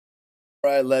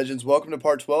Alright, legends, welcome to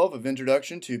part 12 of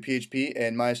Introduction to PHP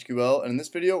and MySQL, and in this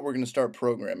video we're going to start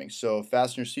programming. So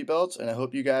fasten your seatbelts, and I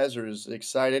hope you guys are as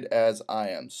excited as I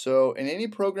am. So in any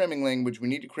programming language we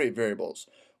need to create variables.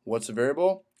 What's a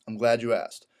variable? I'm glad you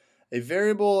asked. A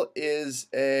variable is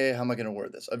how am I going to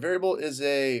word this? A variable is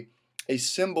a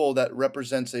symbol that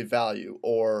represents a value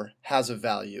or has a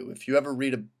value. If you ever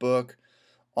read a book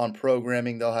on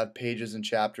programming, they'll have pages and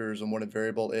chapters on what a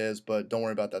variable is, but don't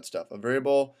worry about that stuff. A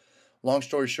variable, long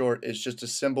story short, is just a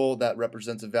symbol that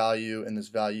represents a value, and this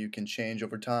value can change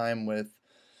over time with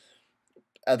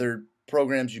other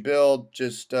programs you build.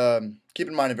 Just keep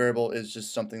in mind a variable is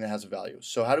just something that has a value.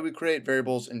 So how do we create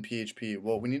variables in PHP?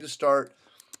 Well, we need to start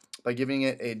by giving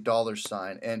it a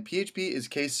 $sign. And PHP is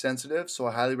case sensitive, so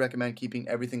I highly recommend keeping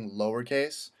everything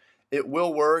lowercase. It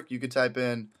will work. You could type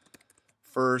in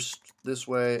first this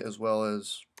way as well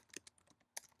as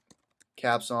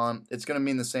caps on. It's going to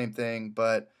mean the same thing,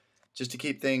 but just to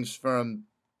keep things from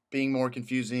being more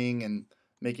confusing and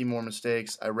making more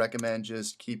mistakes, I recommend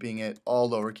just keeping it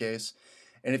all lowercase.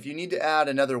 And if you need to add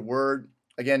another word,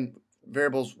 again,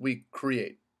 variables we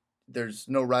create. There's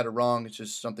no right or wrong. It's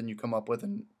just something you come up with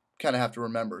and kind of have to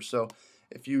remember. So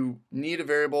if you need a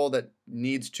variable that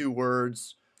needs 2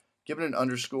 words, give it an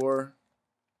underscore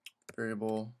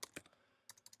variable.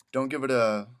 Don't give it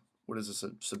a, what is this,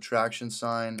 a subtraction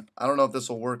sign. I don't know if this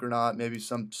will work or not. Maybe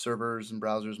some servers and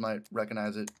browsers might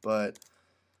recognize it, but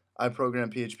I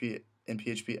program PHP in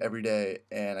PHP every day,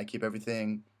 and I keep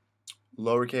everything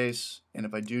lowercase, and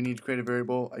if I do need to create a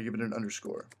variable, I give it an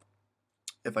underscore.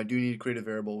 If I do need to create a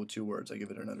variable with 2 words, I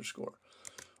give it an underscore,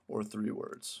 or 3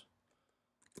 words,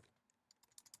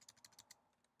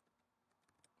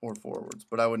 or 4 words,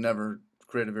 but I would never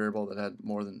create a variable that had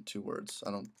more than 2 words.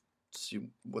 I don't see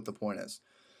what the point is.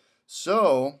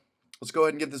 So let's go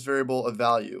ahead and give this variable a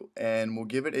value, and we'll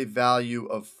give it a value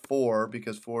of 4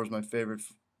 because 4 is my favorite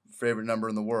number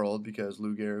in the world because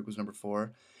Lou Gehrig was number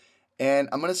 4. And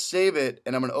I'm going to save it,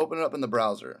 and I'm going to open it up in the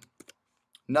browser.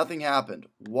 Nothing happened.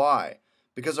 Why?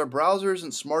 Because our browser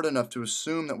isn't smart enough to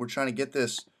assume that we're trying to get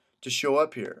this to show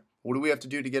up here. What do we have to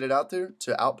do to get it out there,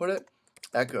 to output it?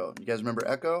 Echo. You guys remember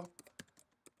echo?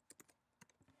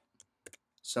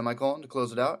 Semicolon to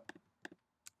close it out.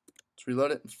 Let's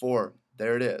reload it. 4.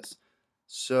 There it is.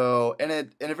 So, and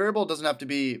a variable doesn't have to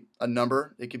be a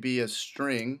number. It could be a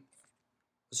string.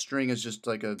 A string is just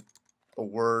like a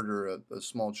word or a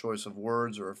small choice of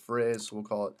words or a phrase. So we'll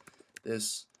call it,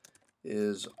 this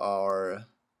is our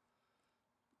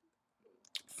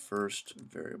first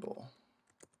variable.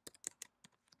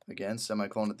 Again,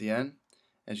 semicolon at the end.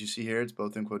 As you see here, it's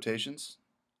both in quotations.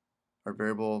 Our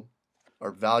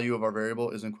value of our variable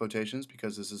is in quotations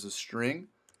because this is a string.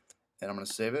 And I'm going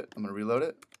to save it. I'm going to reload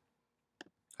it.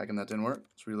 How come that didn't work?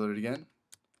 Let's reload it again.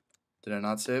 Did I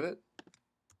not save it?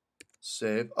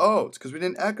 Save. Oh, it's because we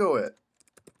didn't echo it.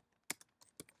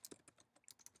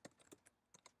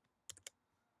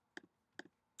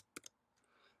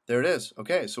 There it is.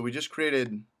 Okay, so we just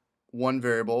created one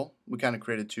variable. We kind of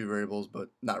created 2 variables, but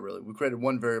not really. We created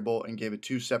one variable and gave it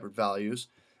 2 separate values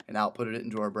and outputted it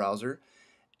into our browser.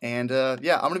 And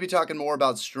yeah, I'm going to be talking more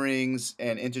about strings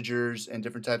and integers and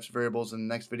different types of variables in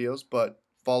the next videos, but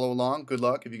follow along. Good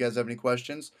luck. If you guys have any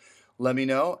questions, let me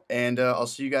know, and I'll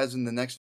see you guys in the next